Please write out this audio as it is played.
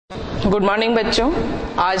Good morning बच्चों।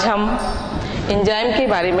 आज हम एंजाइम के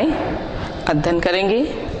बारे में अध्ययन करेंगे।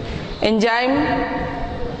 एंजाइम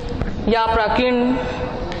या प्रकीर्ण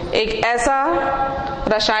एक ऐसा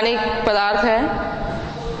रासायनिक पदार्थ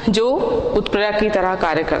है जो उत्प्रेरक की तरह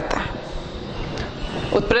कार्य करता है।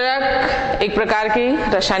 उत्प्रेरक एक प्रकार के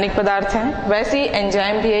रासायनिक पदार्थ हैं, वैसे ही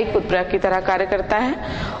एंजाइम भी एक उत्प्रेरक की तरह कार्य करता है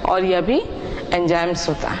और यह भी एंजाइम्स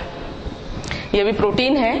होता है। यह भी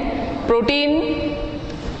प्रोटीन है। प्रोटीन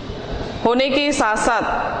होने के साथ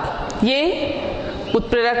साथ ये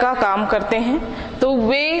उत्प्रेरक का काम करते हैं, तो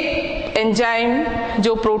वे एंजाइम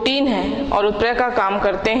जो प्रोटीन है और उत्प्रेरक का काम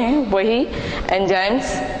करते हैं वही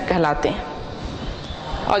एंजाइम्स कहलाते हैं।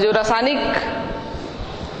 और जो रासायनिक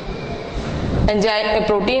एंजाइम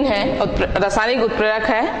प्रोटीन है, रासायनिक उत्प्रेरक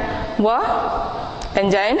है, वह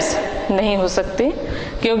एंजाइम्स नहीं हो सकते,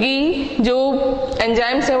 क्योंकि जो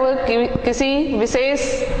एंजाइम्स है वो किसी विशेष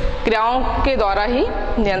क्रियाओं के द्वारा ही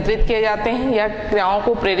नियंत्रित किए जाते हैं या क्रियाओं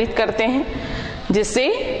को प्रेरित करते हैं, जिससे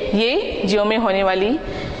ये जीवों में होने वाली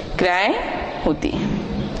क्रियाएं होती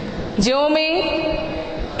हैं। जीवों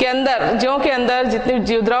के अंदर जितने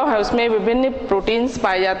जीवद्रव है उसमें विभिन्न प्रोटीन्स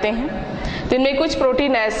पाए जाते हैं। तो इनमें कुछ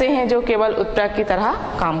प्रोटीन ऐसे हैं जो केवल उत्प्रेरक की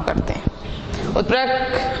तरह काम करते हैं।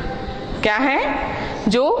 उत्प्रेरक क्या है?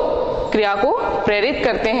 जो क्रिया को प्रेरित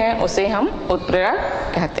करते हैं उसे हम उत्प्रेरक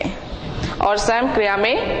कहते हैं, और स्वयं क्रिया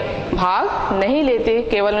में भाग नहीं लेते,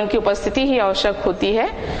 केवल उनकी उपस्थिति ही आवश्यक होती है।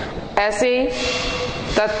 ऐसे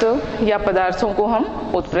तत्व या पदार्थों को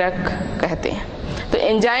हम उत्प्रेरक कहते हैं। तो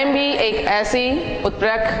एंजाइम भी एक ऐसी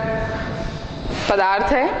उत्प्रेरक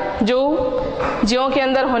पदार्थ है जो जीवों के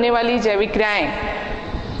अंदर होने वाली जैविक क्रियाएं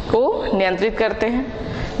को नियंत्रित करते हैं।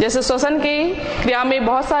 जैसे श्वसन की क्रिया में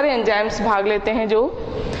बहुत सारे एंजाइम्स भाग लेते हैं जो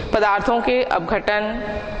पदार्थों के अपघटन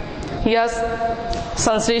या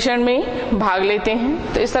संश्लेषण में भाग लेते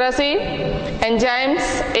हैं। तो इस तरह से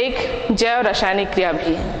एंजाइम्स एक जैव रासायनिक क्रिया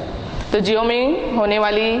भी है। तो जीवों में होने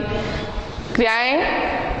वाली क्रियाएं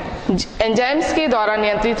एंजाइम्स के द्वारा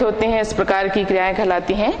नियंत्रित होते हैं। इस प्रकार की क्रियाएं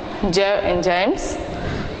कहलाती हैं जैव एंजाइम्स।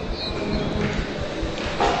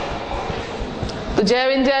 तो जैव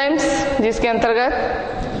एंजाइम्स जिसके अंतर्गत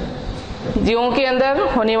जीवों के अंदर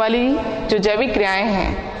होने वाली जो जैविक क्रियाएं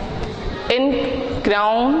हैं, इन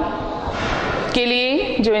क्रियाओं के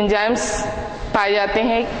लिए जो एंजाइम्स पाए जाते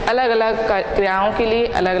हैं, अलग अलग क्रियाओं के लिए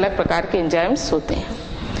अलग अलग प्रकार के एंजाइम्स होते हैं।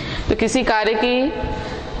 तो किसी कार्य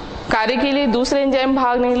के लिए दूसरे एंजाइम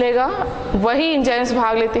भाग नहीं लेगा, वही एंजाइम्स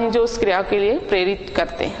भाग लेते हैं जो उस क्रिया के लिए प्रेरित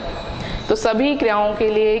करते हैं। तो सभी क्रियाओं के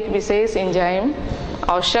लिए एक विशेष एंजाइम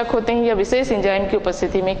आवश्यक होते हैं या विशेष एंजाइम की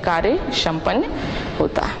उपस्थिति में कार्य संपन्न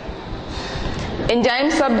होता है। एंजाइम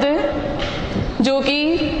शब्द जो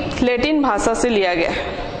कि लैटिन भाषा से लिया गया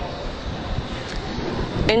है।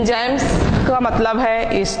 एंजाइम्स का मतलब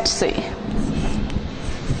है ईस्ट से।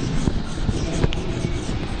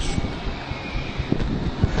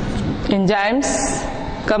 एंजाइम्स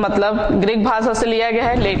का मतलब ग्रीक भाषा से लिया गया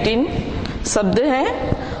है, लैटिन शब्द है,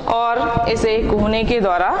 और इसे कुहने के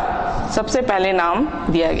द्वारा सबसे पहले नाम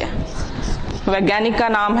दिया गया। वैज्ञानिक का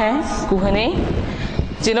नाम है कुहने,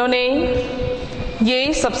 जिन्होंने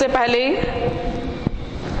ये सबसे पहले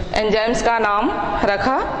एंजाइम्स का नाम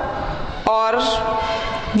रखा। और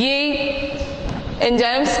ये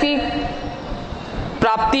एंजाइम्स की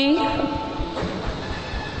प्राप्ति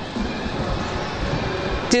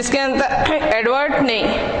जिसके अंदर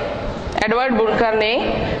एडवर्ड बुनकर ने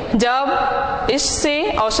जब इससे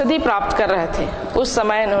औषधि प्राप्त कर रहे थे, उस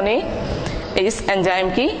समय इन्होंने इस एंजाइम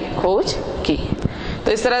की खोज की।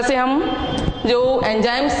 तो इस तरह से हम जो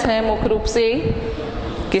एंजाइम्स हैं मुख्य रूप से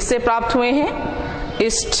किससे प्राप्त हुए हैं?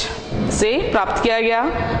 ईस्ट से प्राप्त किया गया।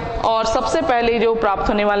 और सबसे पहले जो प्राप्त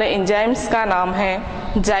होने वाले एंजाइम्स का नाम है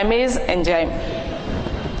जाइमेज एंजाइम।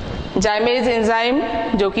 जाइमेज एंजाइम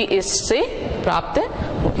जो कि ईस्ट से प्राप्त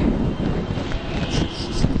हुए।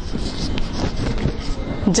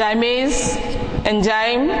 जाइमेज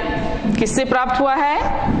एंजाइम किससे प्राप्त हुआ है?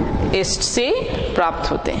 ईस्ट से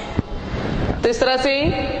प्राप्त होते हैं। तो इस तरह से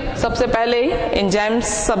सबसे पहले एंजाइम्स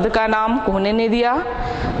शब्द का नाम कुहने ने दिया।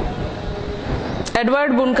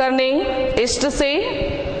 एडवर्ड बुनकर ने ईस्ट से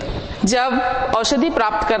जब औषधि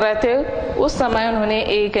प्राप्त कर रहे थे, उस समय उन्होंने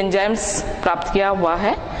एक एंजाइम्स प्राप्त किया, हुआ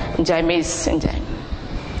है जाइमेज एंजाइम।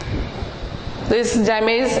 तो इस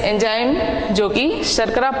जाइमेज एंजाइम जो कि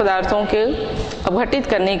शर्करा पदार्थों के अपघटित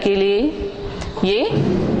करने के लिए ये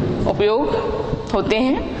उपयोग होते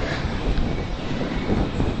हैं।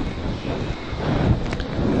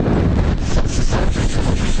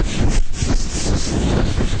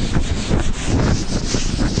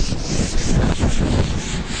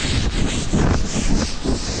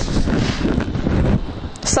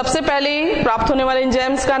 सबसे पहले प्राप्त होने वाले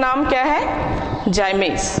एंजाइम्स का नाम क्या है?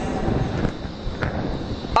 जाइमेज।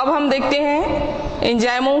 अब हम देखते हैं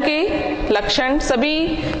एंजाइमों के लक्षण। सभी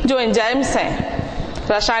जो एंजाइम्स हैं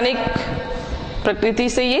रासायनिक प्रकृति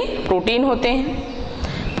से ये प्रोटीन होते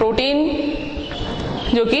हैं। प्रोटीन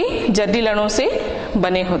जो कि जटिल अणुओं से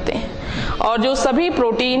बने होते हैं, और जो सभी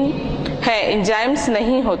प्रोटीन है एंजाइम्स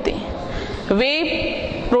नहीं होते। वे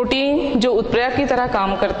प्रोटीन जो उत्प्रेरक की तरह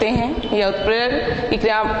काम करते हैं या उत्प्रेरक की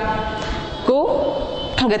क्रिया को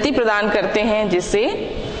गति प्रदान करते हैं, जिससे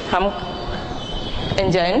हम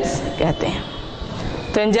एंजाइम्स कहते हैं।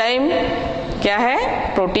 तो एंजाइम क्या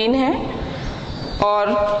है? प्रोटीन है।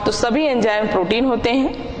 और तो सभी एंजाइम प्रोटीन होते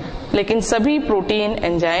हैं, लेकिन सभी प्रोटीन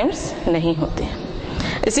एंजाइम्स नहीं होते।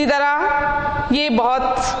 इसी तरह ये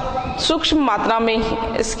बहुत सूक्ष्म मात्रा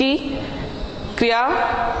में इसकी क्रिया,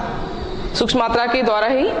 सूक्ष्म मात्रा के द्वारा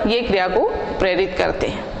ही ये क्रिया को प्रेरित करते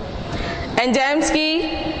हैं। एंजाइम्स की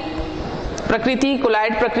प्रकृति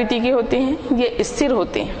कोलाइड प्रकृति की होते हैं, ये स्थिर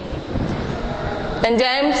होते हैं।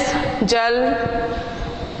 एंजाइम्स जल,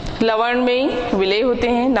 लवण में विलय होते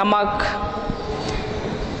हैं, नमक,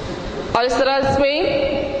 और इस तरह से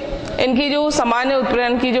इनकी जो सामान्य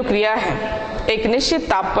उत्प्रेरण की जो क्रिया है एक निश्चित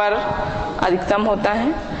ताप पर अधिकतम होता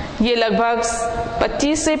है। ये लगभग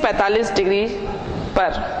 25 से 45 डिग्री पर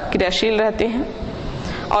क्रियाशील रहते हैं,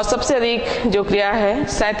 और सबसे अधिक जो क्रिया है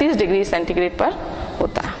 37 डिग्री सेंटीग्रेड पर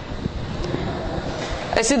होता है।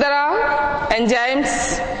 इसी तरह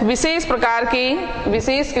एंजाइम्स विशेष प्रकार की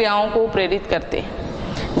विशेष क्रियाओं को प्रेरित करते हैं,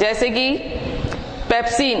 जैसे कि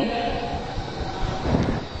पेप्सिन,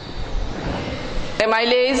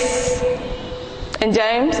 एमाइलेज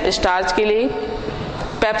एंजाइम्स स्टार्च के लिए,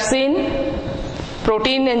 पेप्सिन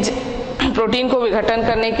प्रोटीन को विघटन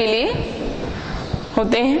करने के लिए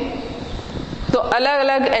होते हैं। तो अलग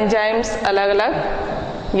अलग एंजाइम्स अलग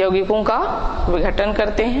अलग यौगिकों का विघटन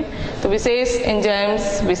करते हैं। तो विशेष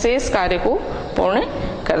एंजाइम्स विशेष कार्य को पूर्ण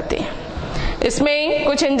करते हैं। इसमें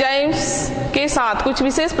कुछ एंजाइम्स के साथ कुछ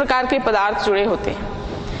विशेष प्रकार के पदार्थ जुड़े होते हैं,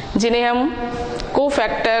 जिन्हें हम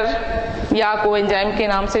कोफैक्टर या कोएंजाइम के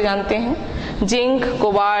नाम से जानते हैं। Zinc,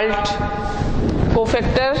 cobalt,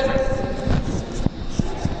 cofactor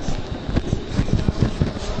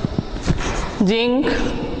zinc,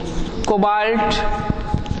 cobalt,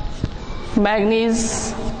 manganese,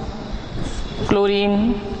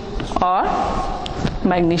 chlorine और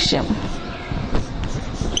मैग्नीशियम,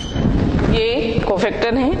 ये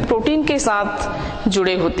कोफैक्टर हैं, प्रोटीन के साथ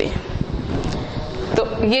जुड़े होते हैं। तो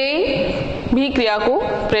ये भी क्रिया को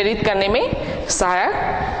प्रेरित करने में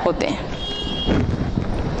सहायक होते हैं।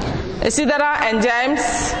 इसी तरह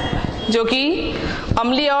एंजाइम्स जो कि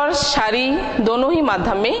अम्लीय और क्षारीय दोनों ही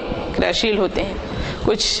माध्यम में क्रियाशील होते हैं।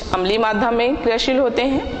 कुछ अम्लीय माध्यम में क्रियाशील होते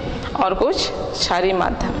हैं और कुछ क्षारीय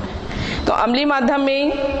माध्यम में। तो अम्लीय माध्यम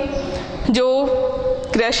में जो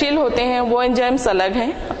क्रियाशील होते हैं वो एंजाइम्स अलग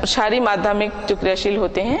हैं, और क्षारीय माध्यम में जो क्रियाशील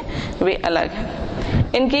होते हैं वे अलग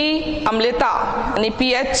हैं। इनकी अम्लता यानी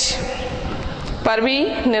पीएच पर भी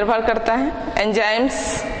निर्भर करता है।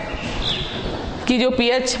 एंजाइम्स की जो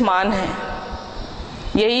पीएच मान है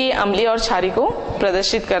यही अम्लीय और क्षारीय को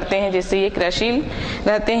प्रदर्शित करते हैं, जिससे ये क्रियाशील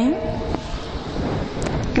रहते हैं।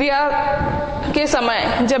 क्रिया के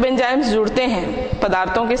समय जब एंजाइम्स जुड़ते हैं,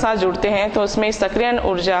 पदार्थों के साथ जुड़ते हैं, तो उसमें सक्रियण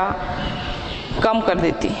ऊर्जा कम कर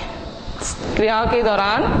देती है। क्रिया के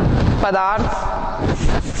दौरान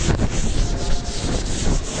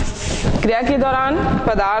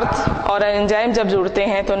पदार्थ और एंजाइम जब जुड़ते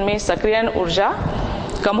हैं तो उनमें सक्रियण ऊर्जा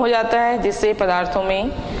कम हो जाता है, जिससे पदार्थों में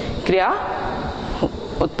क्रिया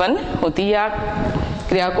उत्पन्न होती है या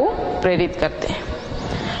क्रिया को प्रेरित करते हैं।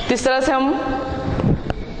 तो इस तरह से हम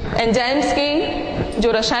एंजाइम्स की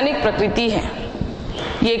जो रासायनिक प्रकृति है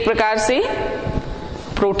ये एक प्रकार से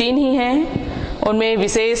प्रोटीन ही है। उनमें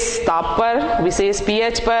विशेष ताप पर, विशेष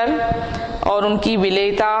पीएच पर, और उनकी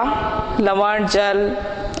विलेयता लवण, जल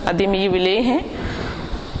आदि में ये विलेय हैं,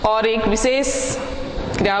 और एक विशेष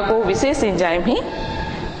क्रिया को विशेष एंजाइम ही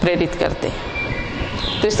प्रेरित करते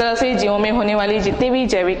हैं। तो इस तरह से जीवों में होने वाली जितनी भी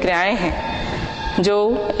जैविक क्रियाएं हैं जो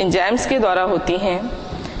एंजाइम्स के द्वारा होती हैं,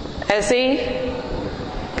 ऐसे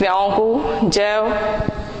क्रियाओं को जैव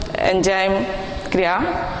एंजाइम क्रिया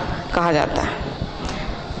कहा जाता है।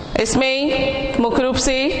 इसमें मुख्य रूप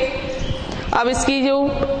से अब इसकी जो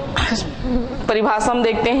परिभाषा हम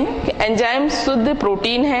देखते हैं कि एंजाइम शुद्ध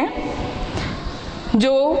प्रोटीन है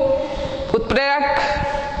जो उत्प्रेरक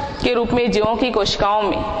के रूप में जीवों की कोशिकाओं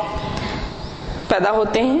में पैदा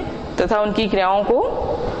होते हैं तथा उनकी क्रियाओं को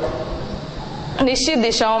निश्चित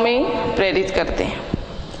दिशाओं में प्रेरित करते हैं,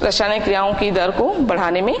 रासायनिक क्रियाओं की दर को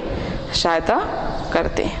बढ़ाने में सहायता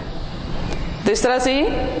करते हैं। तो इस तरह से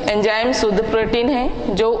एंजाइम शुद्ध प्रोटीन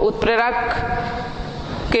है जो उत्प्रेरक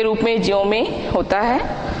के रूप में जीवों में होता है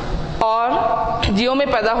और जीवों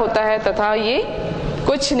में पैदा होता है तथा ये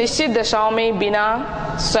कुछ निश्चित दशाओं में बिना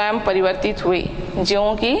स्वयं परिवर्तित हुए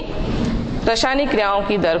जीवों की रासायनिक क्रियाओं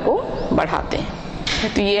की दर को बढ़ाते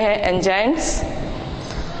हैं। तो ये है एंजाइम्स।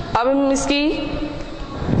 अब हम इसकी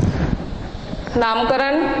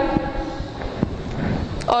नामकरण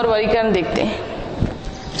और वर्गीकरण देखते हैं।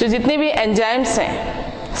 तो जितने भी एंजाइम्स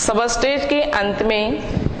हैं सबस्ट्रेट के अंत में,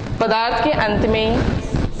 पदार्थ के अंत में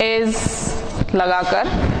एज लगाकर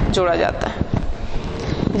जोड़ा जाता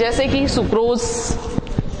है। जैसे कि सुक्रोज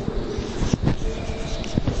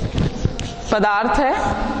पदार्थ है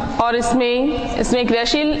और इसमें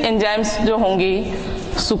क्रियाशील एंजाइम्स जो होंगे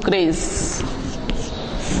सुक्रेज,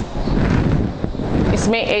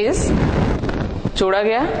 इसमें एज जोड़ा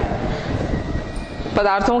गया।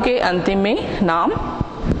 पदार्थों के अंतिम में नाम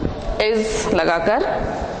एज लगाकर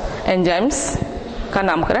एंजाइम्स का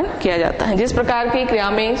नामकरण किया जाता है। जिस प्रकार की क्रिया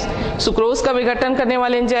में सुक्रोज का विघटन करने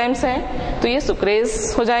वाले एंजाइम्स हैं तो ये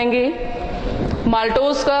सुक्रेज हो जाएंगे।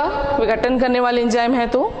 माल्टोज का विघटन करने वाले एंजाइम है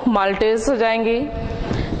तो माल्टेज हो जाएंगे।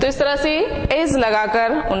 तो इस तरह से एज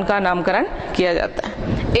लगाकर उनका नामकरण किया जाता है।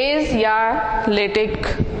 एज या लेटिक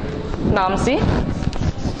नाम से,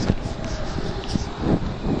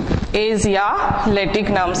 एज या लेटिक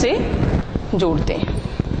नाम से जोड़ते हैं।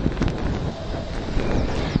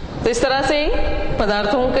 तो इस तरह से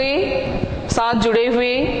पदार्थों के साथ जुड़े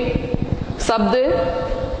हुए शब्द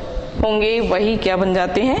होंगे वही क्या बन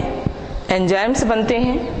जाते हैं, एंजाइम्स बनते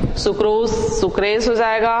हैं। सुक्रोज सुक्रेज हो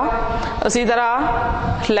जाएगा, उसी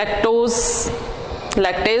तरह लैक्टोज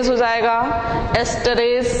लैक्टेज हो जाएगा,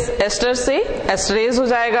 एस्टरेज एस्टर से एस्टरेज हो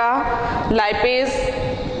जाएगा,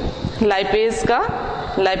 लाइपेज लाइपेज का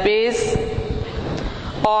लाइपेज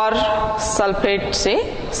और सल्फेट से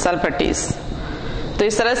सल्फेटेज। तो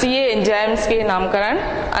इस तरह से ये एंजाइम्स के नामकरण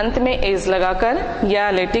अंत में एज लगाकर या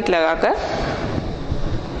लेटिक लगाकर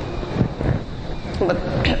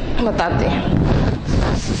बताते हैं।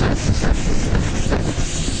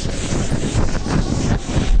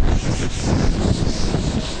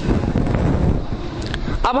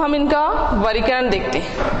 अब हम इनका वर्गीकरण देखते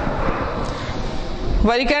हैं।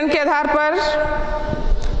 वर्गीकरण के आधार पर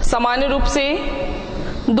सामान्य रूप से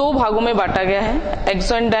दो भागों में बांटा गया है,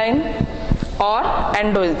 एक्सो एंजाइम और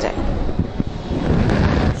एंडो एंजाइम।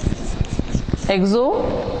 एक्सो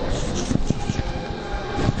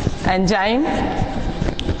एंजाइम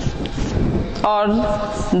और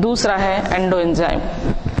दूसरा है एंडो एंजाइम।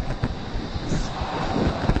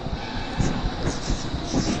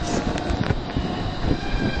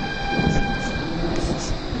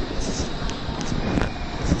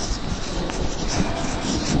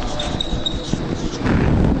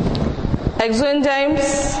 एक्सो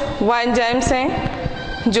एंजाइम्स वह एंजाइम्स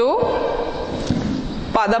हैं जो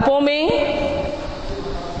पादपों में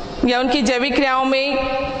या उनकी जैविक क्रियाओं में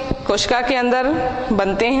कोशिका के अंदर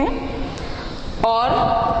बनते हैं और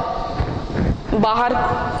बाहर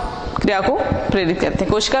क्रिया को प्रेरित करते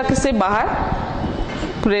हैं, कोशिका से बाहर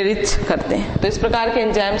प्रेरित करते हैं। तो इस प्रकार के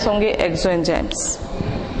एंजाइम्स होंगे एक्सो एंजाइम्स।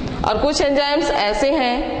 और कुछ एंजाइम्स ऐसे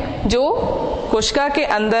हैं जो कोशिका के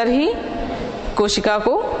अंदर ही कोशिका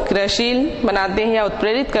को क्रियाशील बनाते हैं या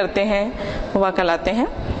उत्प्रेरित करते हैं, वह कहलाते हैं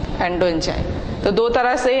एंडो एंजाइम। तो दो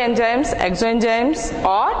तरह से एंजाइम्स, एक्सो एंजाइम्स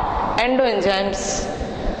और एंडो एंजाइम्स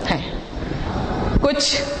हैं।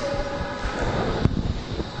 कुछ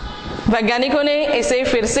वैज्ञानिकों ने इसे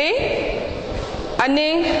फिर से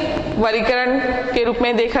अन्य वर्गीकरण के रूप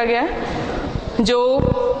में देखा गया जो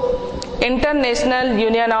international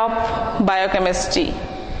union of biochemistry,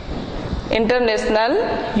 international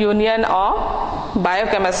union of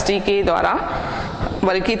biochemistry के द्वारा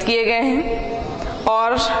वर्गीकृत किए गए हैं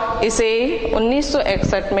और इसे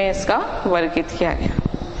 1961 में इसका वर्गीकृत किया गया।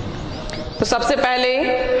 तो सबसे पहले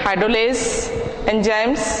हाइड्रोलेज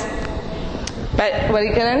एंजाइम्स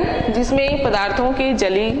वर्गीकरण, जिसमें पदार्थों के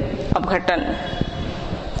जलीय अपघटन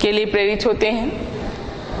के लिए प्रेरित होते हैं।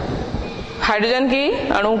 हाइड्रोजन के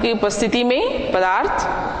अणु की उपस्थिति में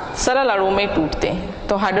पदार्थ सरल अणु में टूटते हैं।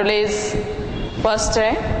 तो हाइड्रोलेज फर्स्ट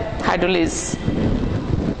है, hydrolase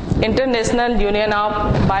international union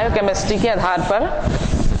of biochemistry के आधार पर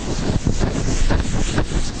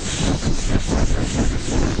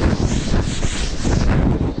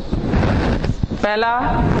पहला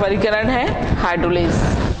वर्गीकरण है हाइड्रोलेज।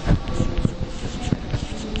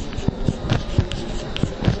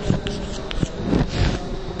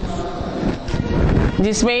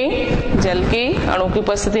 जिसमें जल के अणु की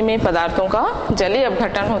उपस्थिति में पदार्थों का जलीय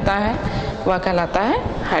अपघटन होता है, वह कहलाता है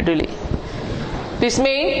हाइड्रोलेज।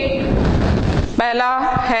 इसमें पहला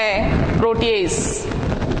है प्रोटीएज।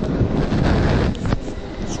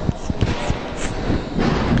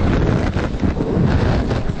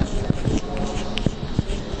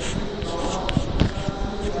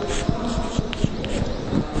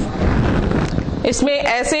 इसमें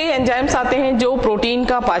ऐसे एंजाइम्स आते हैं जो प्रोटीन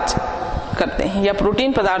का पाचन करते हैं या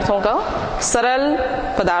प्रोटीन पदार्थों का सरल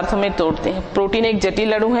पदार्थों में तोड़ते हैं। प्रोटीन एक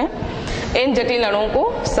जटिल अणु है, इन जटिल अणुओं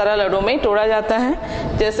को सरल अणु में तोड़ा जाता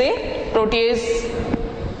है। जैसे प्रोटीएज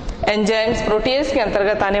एंजाइम्स, प्रोटीएज के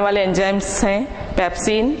अंतर्गत आने वाले एंजाइम्स हैं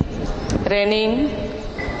पेप्सिन, रेनिन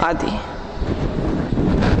आदि।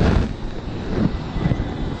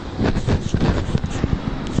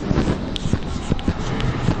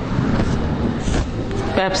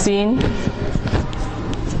 पेप्सिन,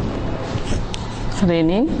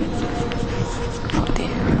 रेनिन आदि।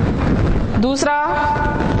 दूसरा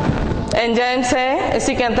एंजाइम्स है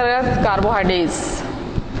इसी के अंतर्गत कार्बोहाइड्रेट्स।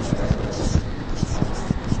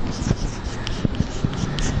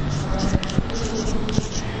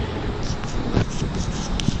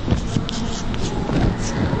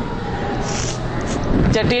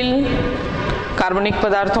 जटिल कार्बनिक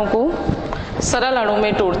पदार्थों को सरल अणु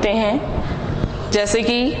में तोड़ते हैं, जैसे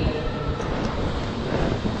कि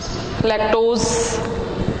लैक्टोज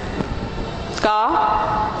का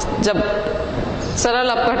जब सरल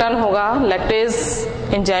अपघटन होगा लैक्टेज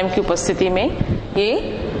एंजाइम की उपस्थिति में, ये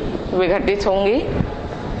विघटित होंगे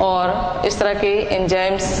और इस तरह के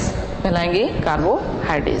एंजाइम्स कहलाएंगे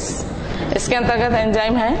कार्बोहाइड्रेट्स। इसके अंतर्गत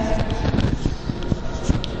एंजाइम है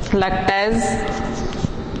लैक्टेज,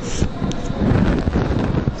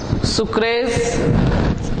 सुक्रेज,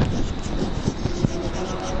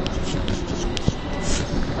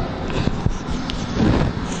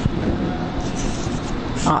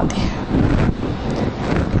 आदि।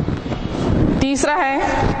 तीसरा है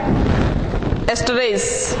एस्टरेज,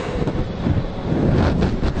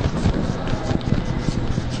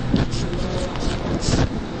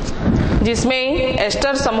 जिसमें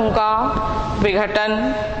एस्टर समूह का विघटन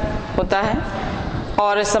होता है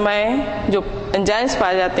और इस समय जो एंजाइम्स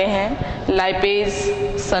पाए जाते हैं लाइपेज,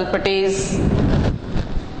 सल्फेटेज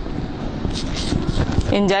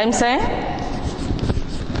एंजाइम्स हैं,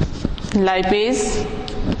 लाइपेज,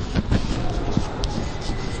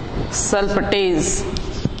 सल्फेटेज।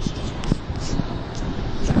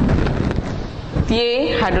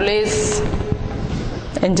 ये हाइड्रोलेज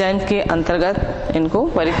एंजाइम के अंतर्गत इनको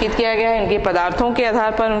वर्गीकृत किया गया है। इनके पदार्थों के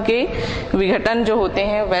आधार पर उनके विघटन जो होते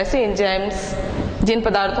हैं, वैसे एंजाइम्स जिन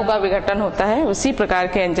पदार्थों का विघटन होता है उसी प्रकार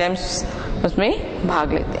के एंजाइम्स उसमें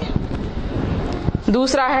भाग लेते हैं।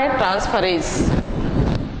 दूसरा है ट्रांसफरेज।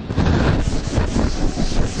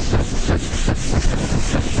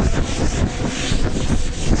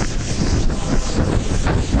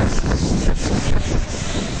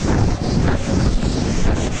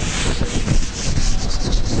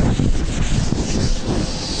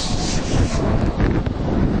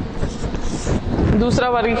 दूसरा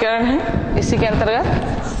वर्गीकरण है इसी के अंतर्गत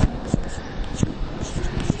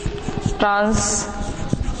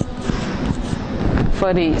ट्रांसफरेज।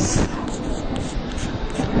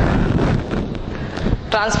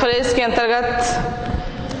 ट्रांसफरेज के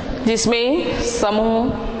अंतर्गत जिसमें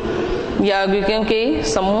समूह या यौगिकों के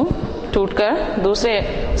समूह टूटकर दूसरे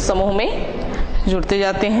समूह में जुड़ते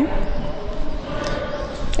जाते हैं,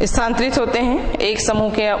 स्थानांतरित होते हैं। एक समूह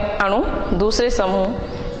के अणु दूसरे समूह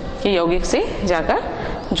के यौगिक से जाकर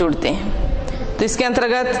जुड़ते हैं। तो इसके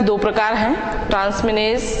अंतर्गत दो प्रकार हैं,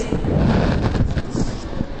 ट्रांसमिनेज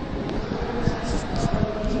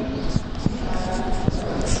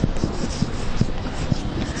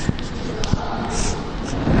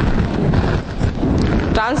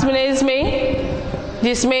ट्रांसमिनेज में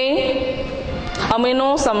जिसमें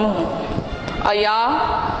अमीनो समूह या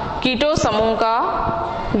कीटो समूह का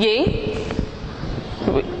ये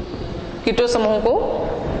कीटो समूह को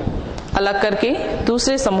अलग करके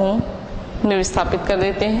दूसरे समूह में विस्थापित कर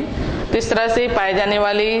देते हैं। तो इस तरह से पाए जाने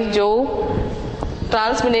वाले जो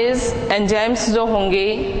ट्रांसमिनेज एंजाइम्स जो होंगे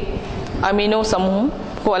अमीनो समूह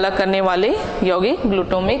को अलग करने वाले यौगिक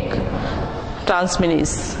ग्लूटामिक ट्रांसमिनेज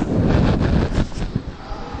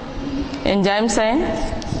एंजाइम्स हैं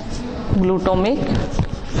ग्लूटामिक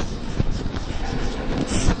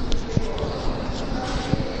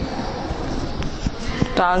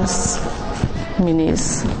ट्रांसमिनेज।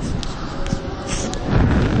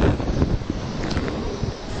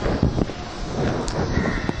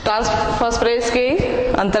 ट्रांसफरेज के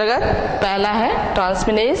अंतर्गत पहला है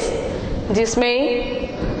ट्रांसमिनेज, जिसमें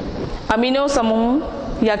अमीनो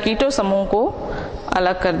समूह या कीटो समूह को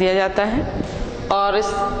अलग कर दिया जाता है और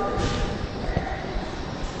इस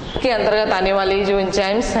के अंतर्गत आने वाली जो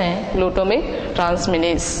एंजाइम्स हैं ग्लूटामिक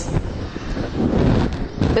ट्रांसमिनेज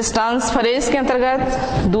इस ट्रांसफरेज के अंतर्गत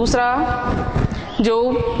दूसरा जो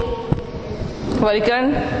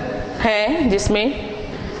वर्गीकरण है जिसमें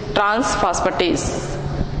ट्रांसफास्फेटेज,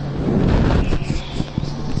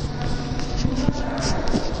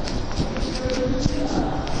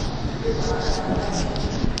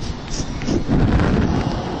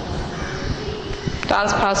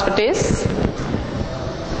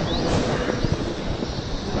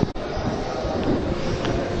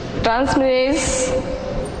 ट्रांसमिनेज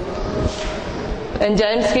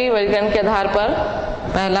एंजाइम्स के वर्गीकरण के आधार पर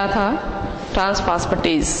पहला था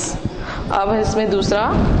ट्रांसफास्फेटेज, अब इसमें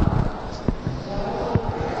दूसरा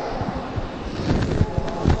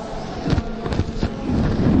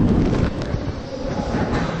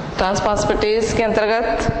ट्रांसफास्फेटेज के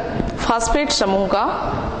अंतर्गत फास्फेट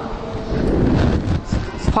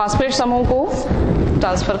समूह को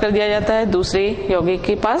ट्रांसफर कर दिया जाता है दूसरे यौगिक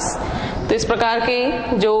के पास। तो इस प्रकार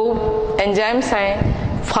के जो एंजाइम्स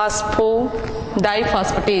हैं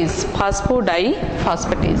फास्फोडाइफास्फेटेज,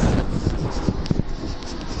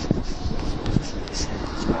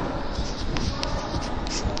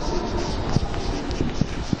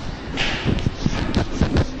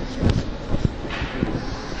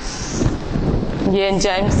 ये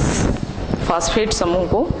एंजाइम्स फास्फेट समूह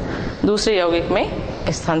को दूसरे यौगिक में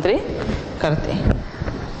स्थानांतरित करते हैं।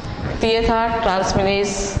 तो ये था ट्रांसफरेज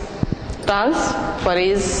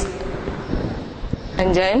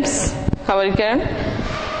एंजाइम्स का वर्गीकरण।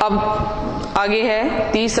 अब आगे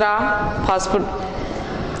है तीसरा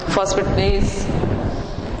फास्फेटेज।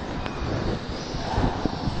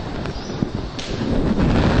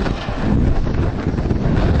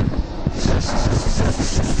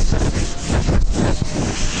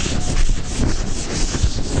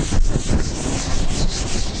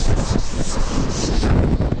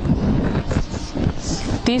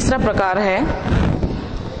 तीसरा प्रकार है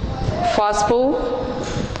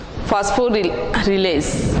फास्फोरिलेज।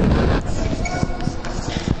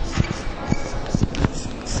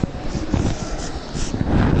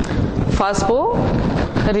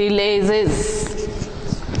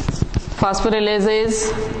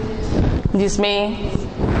 फास्फोरिलेजेस जिसमें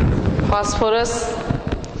फास्फोरस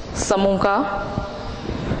समूह का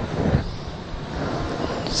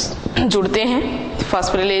जुड़ते हैं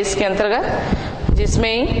फास्फोरिलेज के अंतर्गत,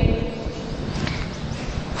 जिसमें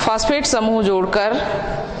फास्फेट समूह जोड़कर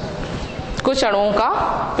कुछ अणुओं का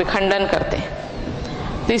विखंडन करते हैं।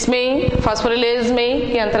 तो इसमें फास्फोरिलेज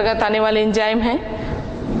में के अंतर्गत आने वाले एंजाइम हैं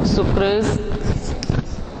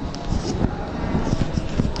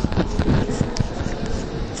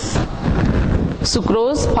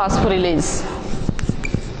सुक्रोज फास्फोरिलेज,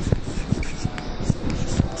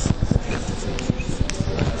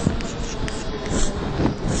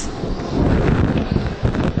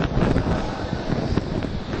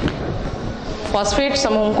 फास्फेट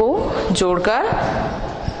समूह को जोड़कर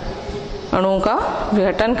अणुओं का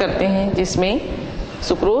विघटन करते हैं, जिसमें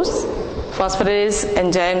सुक्रोज फास्फोरिलेज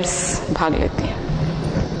एंजाइम्स भाग लेते हैं।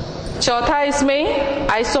 चौथा इसमें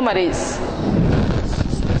आइसोमरेज।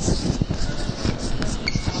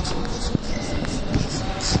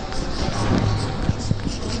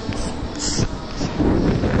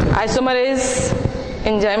 आइसोमरेज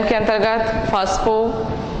एंजाइम के अंतर्गत फास्फो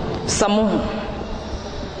समूह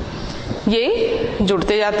ये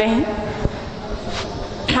जुड़ते जाते हैं।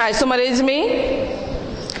 आइसोमरेज में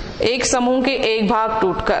एक समूह के एक भाग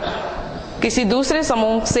टूटकर किसी दूसरे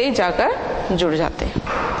समूह से जाकर जुड़ जाते हैं।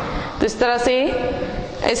 तो इस तरह से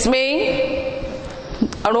इसमें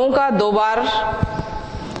अणुओं का दो बार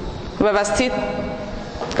व्यवस्थित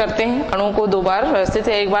करते हैं, अणुओं को दो बार व्यवस्थित,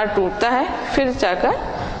 एक बार टूटता है फिर जाकर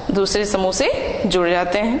दूसरे समूह से जुड़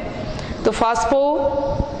जाते हैं। तो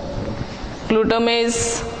फास्फोग्लूटामेज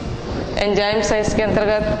एंजाइम्स है इसके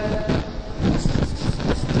अंतर्गत।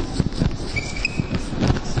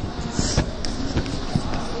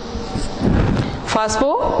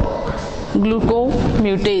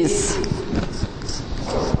 फास्फोग्लूकोम्यूटेज,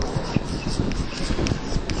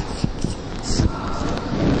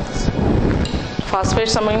 फास्फेट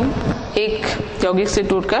समूह एक यौगिक से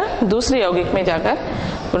टूटकर दूसरे यौगिक में जाकर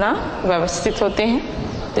पुनः व्यवस्थित होते हैं।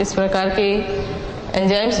 तो इस प्रकार के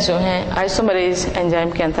एंजाइम्स जो हैं आइसोमरेज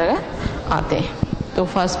एंजाइम के अंतर्गत आते हैं। तो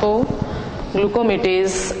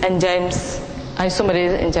फास्फोग्लूकोमेटेज एंजाइम्स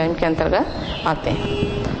आइसोमरेज एंजाइम के अंतर्गत आते हैं।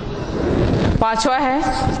 पांचवा है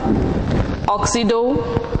ऑक्सीडो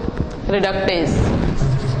रिडक्टेज।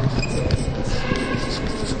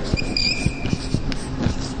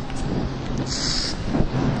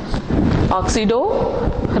 ऑक्सीडो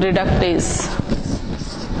रिडक्टेज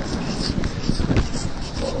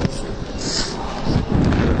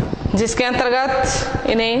जिसके अंतर्गत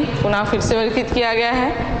इन्हें पुनः फिर से वर्गीकृत किया गया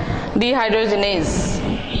है। डिहाइड्रोजिनेज,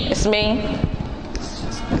 इसमें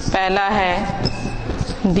पहला है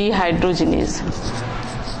डिहाइड्रोजिनेज।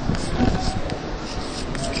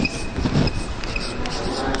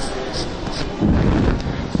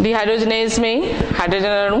 डिहाइड्रोजिनेज में हाइड्रोजन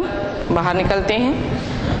अणु बाहर निकलते हैं।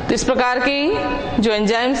 तो इस प्रकार के जो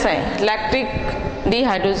एंजाइम्स हैं, लैक्टिक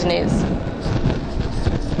डिहाइड्रोजिनेज,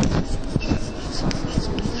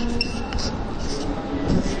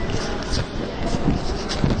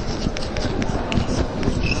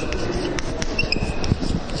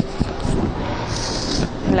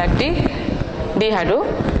 लैक्टिक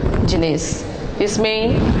डिहाइड्रोजिनेज,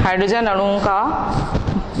 इसमें हाइड्रोजन अणुओं का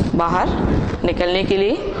बाहर निकलने के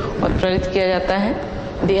लिए उत्प्रेरित किया जाता है,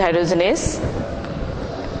 डिहाइड्रोजिनेज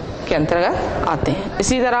के अंतर्गत आते हैं।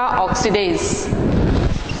 इसी तरह ऑक्सीडेज,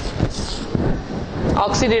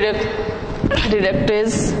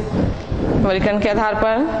 ऑक्सीडिडक्टेज वर्गीकरण के आधार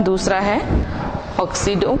पर दूसरा है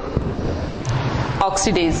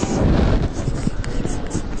ऑक्सीडेज।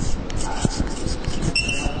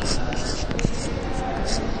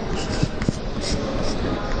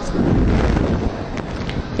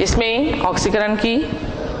 इसमें ऑक्सीकरण की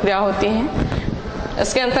क्रिया होती है।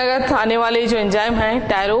 इसके अंतर्गत आने वाले जो एंजाइम हैं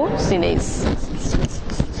टायरोसिनेज।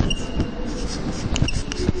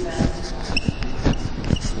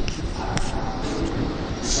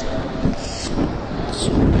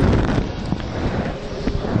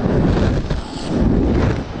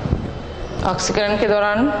 ऑक्सीकरण के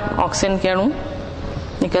दौरान ऑक्सीजन के अणु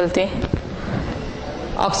निकलते हैं,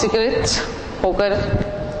 ऑक्सीकृत होकर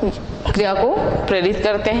क्रिया को प्रेरित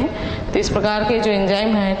करते हैं। तो इस प्रकार के जो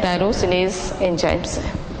एंजाइम हैं टायरोसिनेज एंजाइम्स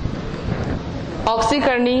हैं।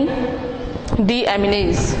 ऑक्सीकरणी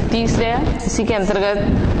डीएमिनेज तीसरे है, इसी के अंतर्गत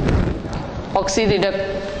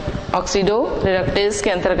ऑक्सीडो रिडक्टेज के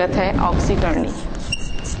अंतर्गत है ऑक्सीकरणी।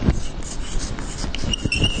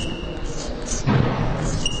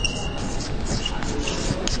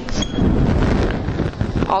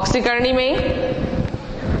 ऑक्सीकरणी में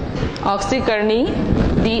ऑक्सीकरणी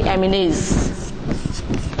डीएमिनेज,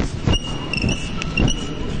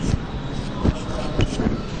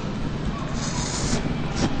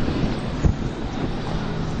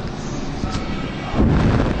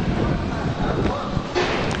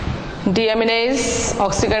 डीएमिनेज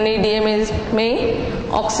ऑक्सीकरणी डीएमिनेज में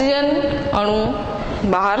ऑक्सीजन अणु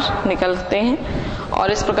बाहर निकलते हैं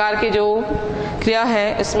और इस प्रकार के जो क्रिया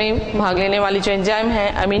है इसमें भाग लेने वाली जो एंजाइम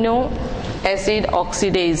है amino acid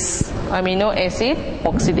oxidase, amino acid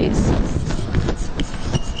oxidase.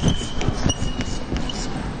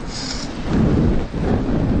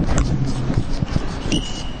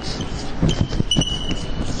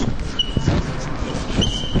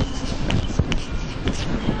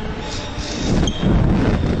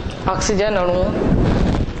 Oxygen अणु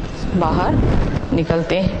बाहर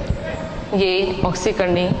निकलते हैं। ये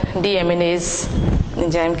ऑक्सीकरणी डीएमिनेज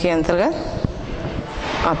एंजाइम के अंतर्गत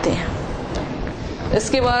आते हैं।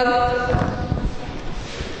 इसके बाद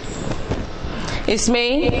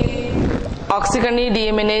इसमें ऑक्सीकरणी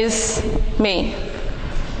डीएमिनेज में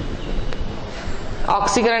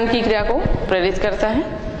ऑक्सीकरण की क्रिया को प्रेरित करता है।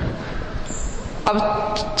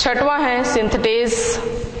 अब छठवां है सिंथेटेज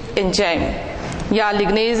एंजाइम या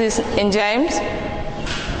लिग्नेज एंजाइम्स।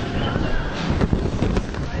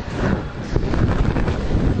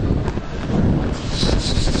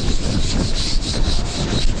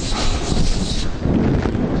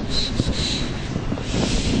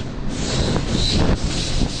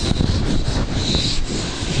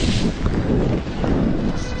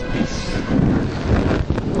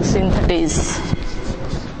 सिंथेटेज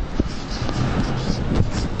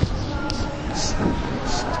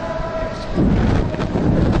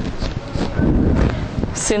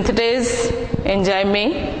सिंथेटेज एंजाइम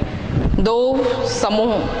में दो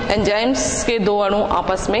समूह एंजाइम्स के दो अणु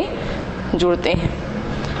आपस में जुड़ते हैं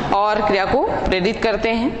और क्रिया को प्रेरित करते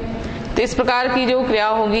हैं। तो इस प्रकार की जो क्रिया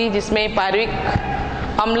होगी जिसमें पायरुविक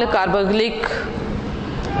अम्ल कार्बोक्सिलेज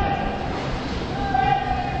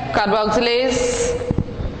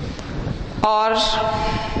और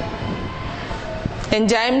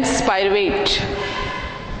एंजाइम्स पायरुवेट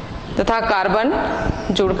तथा कार्बन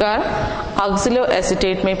जुड़कर ऑक्सिलो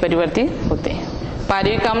एसीटेट में परिवर्तित होते हैं।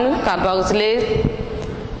 पायरुविक अम्ल कार्बोक्सिलेज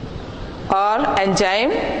और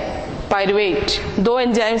एंजाइम पायरुवेट दो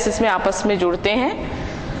एंजाइम्स इसमें आपस में जुड़ते हैं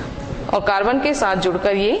और कार्बन के साथ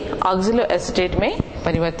जुड़कर ये ऑक्सिलो एसीटेट में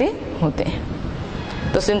परिवर्तित होते हैं।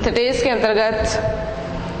 तो सिंथेटेज के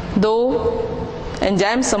अंतर्गत दो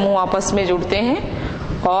एंजाइम समूह आपस में जुड़ते हैं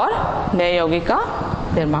और नए यौगिक का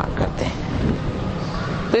निर्माण करते हैं।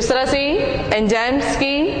 तो इस तरह से एंजाइम्स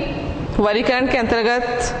की वर्गीकरण के अंतर्गत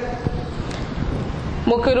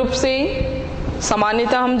मुख्य रूप से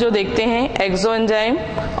सामान्यतः हम जो देखते हैं एक्सो एंजाइम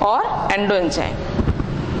और एंडो एंजाइम।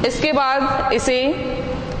 इसके बाद इसे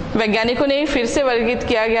वैज्ञानिकों ने फिर से वर्गीकृत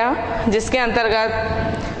किया गया, जिसके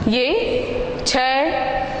अंतर्गत ये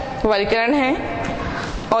 6 वर्गीकरण हैं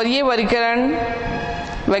और ये वर्गीकरण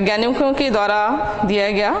वैज्ञानिकों के द्वारा दिया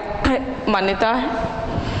गया मान्यता है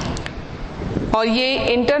और ये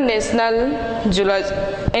इंटरनेशनल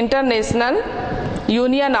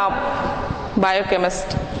यूनियन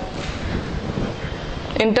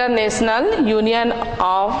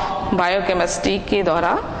ऑफ बायोकेमिस्ट्री के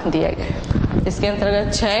द्वारा दिया गया है। इसके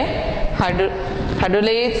अंतर्गत 6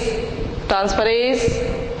 हाइड्रोलेज, ट्रांसफरेज,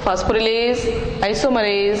 फास्फोरिलेज,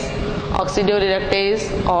 आइसोमरेज,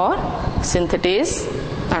 ऑक्सीडोरिडक्टेज और सिंथेटेज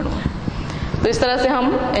अणु है। तो इस तरह से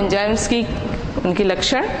हम एंजाइम्स की उनकी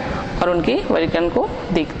लक्षण और उनके वर्गीकरण को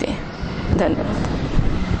देखते हैं। धन्यवाद।